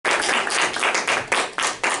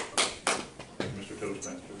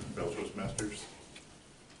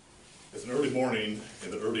Early morning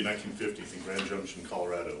in the early 1950s in Grand Junction,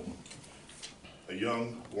 Colorado, a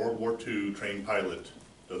young World War II trained pilot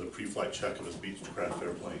does a pre-flight check of his Beechcraft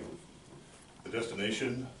airplane. The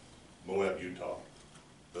destination, Moab, Utah.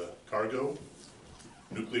 The cargo,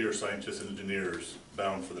 nuclear scientists and engineers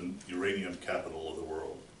bound for the uranium capital of the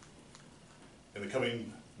world. In the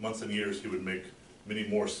coming months and years, he would make many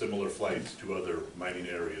more similar flights to other mining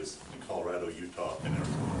areas in Colorado, Utah, and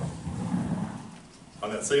Arizona.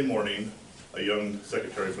 On that same morning, a young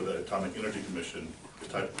secretary for the Atomic Energy Commission is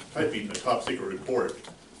typing a top secret report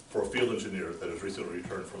for a field engineer that has recently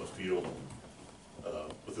returned from a field,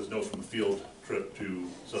 with his notes from a field trip to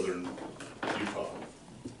southern Utah.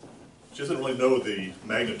 She doesn't really know the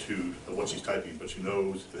magnitude of what she's typing, but she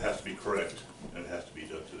knows it has to be correct and it has to be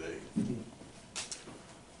done today.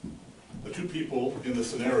 The two people in the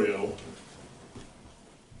scenario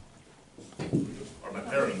are my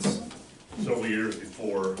parents several years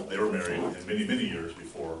before they were married and many, many years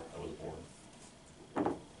before I was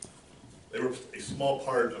born. They were a small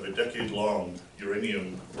part of a decade-long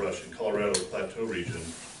uranium rush in Colorado's Plateau region,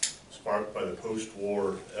 sparked by the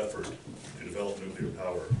post-war effort to develop nuclear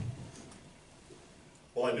power.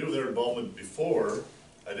 While I knew their involvement before,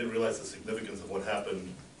 I didn't realize the significance of what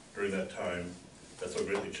happened during that time that so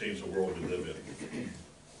greatly changed the world we live in.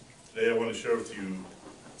 Today I want to share with you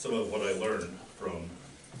some of what I learned from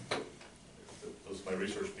my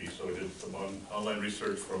research piece. So I did some online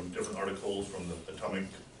research from different articles from the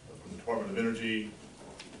Department of Energy,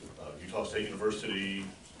 Utah State University,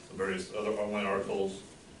 some various other online articles,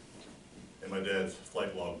 and my dad's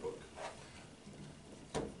flight logbook.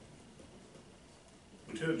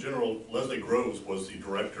 Lieutenant General Leslie Groves was the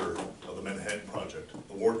director of the Manhattan Project,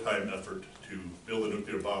 the wartime effort to build a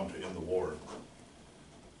nuclear bomb to end the war.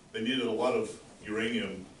 They needed a lot of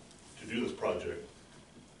uranium to do this project,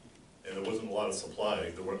 and there wasn't a lot of supply.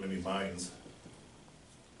 There weren't many mines,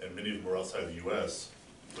 and many of them were outside the U.S.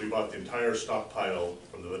 So we bought the entire stockpile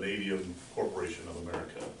from the Vanadium Corporation of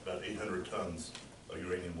America, about 800 tons of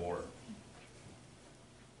uranium ore.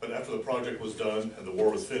 But after the project was done and the war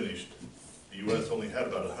was finished, the U.S. only had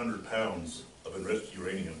about 100 pounds of enriched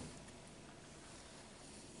uranium.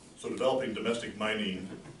 So developing domestic mining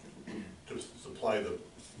to supply the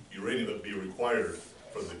uranium that would be required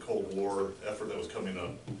for the Cold War effort that was coming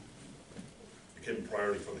up became a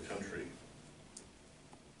priority for the country.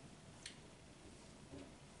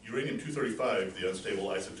 Uranium-235, the unstable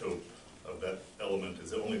isotope of that element, is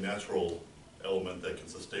the only natural element that can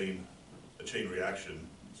sustain a chain reaction,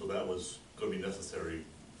 so that was going to be necessary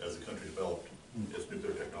as the country developed its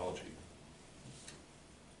nuclear technology.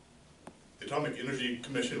 The Atomic Energy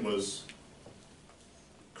Commission was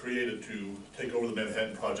created to take over the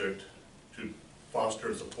Manhattan Project to foster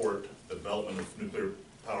and support the development of nuclear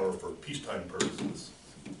power for peacetime purposes,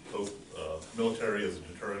 both military as a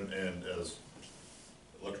deterrent and as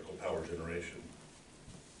electrical power generation.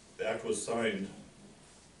 The act was signed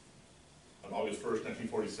on August 1st,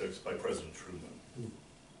 1946 by President Truman.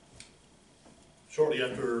 Shortly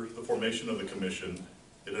after the formation of the commission,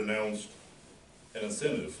 it announced an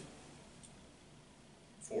incentive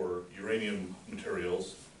for uranium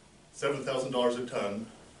materials, $7,000 a ton,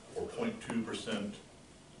 or 0.2%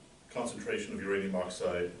 concentration of uranium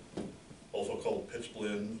oxide, also called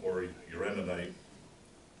pitchblende or uraninite,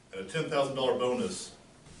 and a $10,000 bonus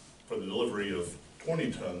for the delivery of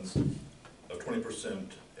 20 tons of 20%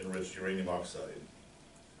 enriched uranium oxide,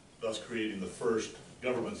 thus creating the first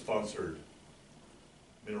government-sponsored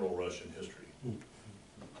mineral rush in history.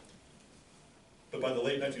 But by the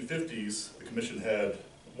late 1950s, the Commission had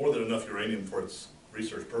more than enough uranium for its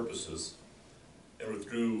research purposes and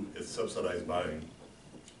withdrew its subsidized buying.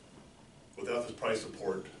 Without this price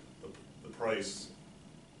support, the price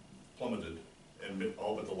plummeted, and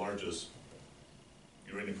all but the largest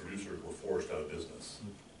uranium producers were forced out of business.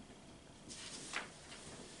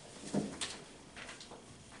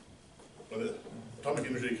 When the Atomic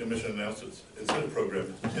Energy Commission announced its incentive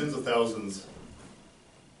program, tens of thousands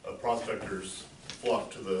of prospectors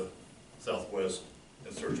flocked to the Southwest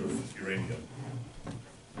in search of uranium.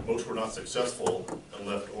 Most were not successful and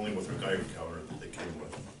left only with a Geiger counter that they came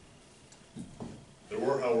with. There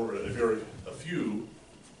were, however, a few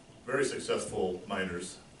very successful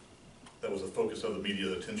miners that was the focus of the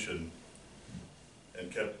media attention and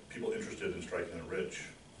kept people interested in striking it rich.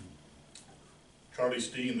 Charlie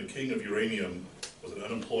Steen, the king of uranium, was an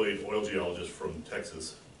unemployed oil geologist from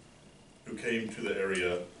Texas who came to the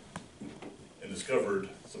area and discovered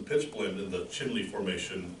some pitchblende in the Chinle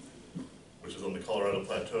Formation, which is on the Colorado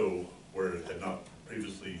Plateau, where it had not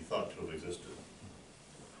previously thought to have existed.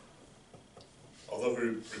 Although he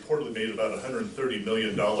reportedly made about $130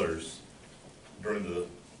 million during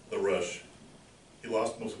the rush. He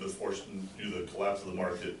lost most of his fortune due to the collapse of the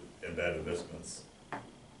market and bad investments.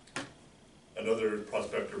 Another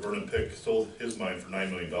prospector, Vernon Pick, sold his mine for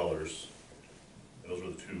 $9 million. And those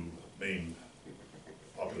were the two main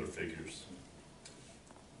popular figures.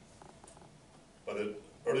 By the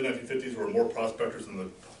early 1950s, there were more prospectors in the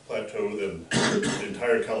plateau than the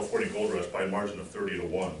entire California gold rush by a margin of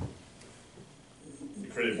 30-1.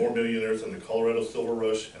 It created more millionaires than the Colorado silver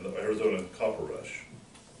rush and the Arizona copper rush.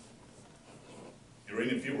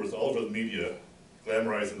 Uranium fever was all over the media,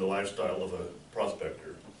 glamorizing the lifestyle of a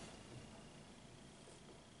prospector,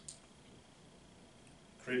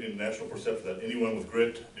 creating a national perception that anyone with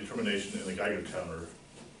grit, determination, and a Geiger counter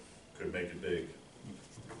could make it big.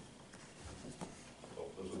 So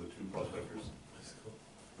those are the two prospectors.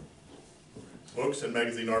 Books and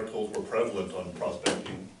magazine articles were prevalent on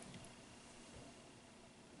prospecting.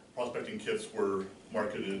 Prospecting kits were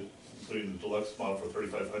marketed, including the deluxe model for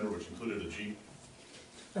 $3,500, which included a Jeep.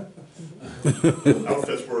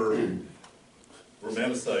 Outfits were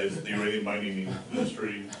romanticized the uranium mining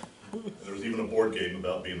industry. And there was even a board game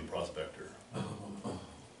about being a prospector.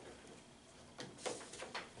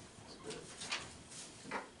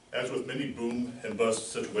 As with many boom and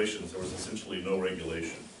bust situations, there was essentially no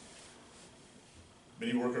regulation.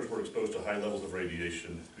 Many workers were exposed to high levels of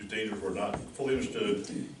radiation, whose dangers were not fully understood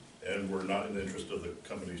and were not in the interest of the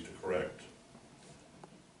companies to correct.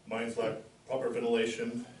 Mines lacked proper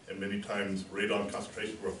ventilation, and many times radon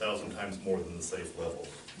concentrations were 1,000 times more than the safe levels.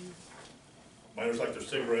 Miners liked their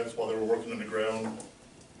cigarettes while they were working underground,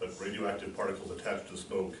 but radioactive particles attached to the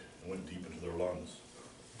smoke and went deep into their lungs.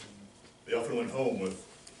 They often went home with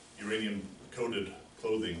uranium-coated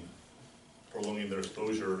clothing, prolonging their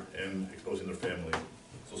exposure and exposing their family.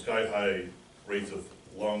 So sky-high rates of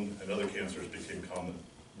lung and other cancers became common.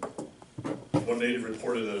 One native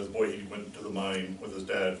reported that as a boy he went to the mine with his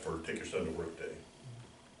dad for Take Your Son to Work Day.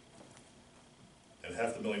 And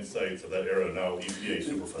half the million sites of that era are now EPA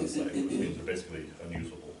Superfund sites, which means they're basically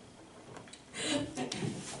unusable.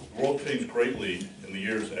 The world changed greatly in the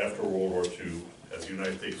years after World War II as the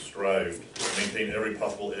United States strived to maintain every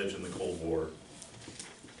possible edge in the Cold War.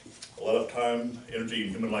 A lot of time, energy,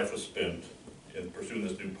 and human life was spent in pursuing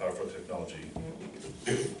this new powerful technology.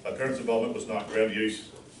 My parents' involvement was not grandiose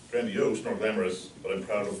nor glamorous, but I'm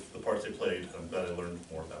proud of the parts they played, and I'm glad I learned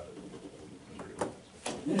more about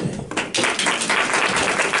it.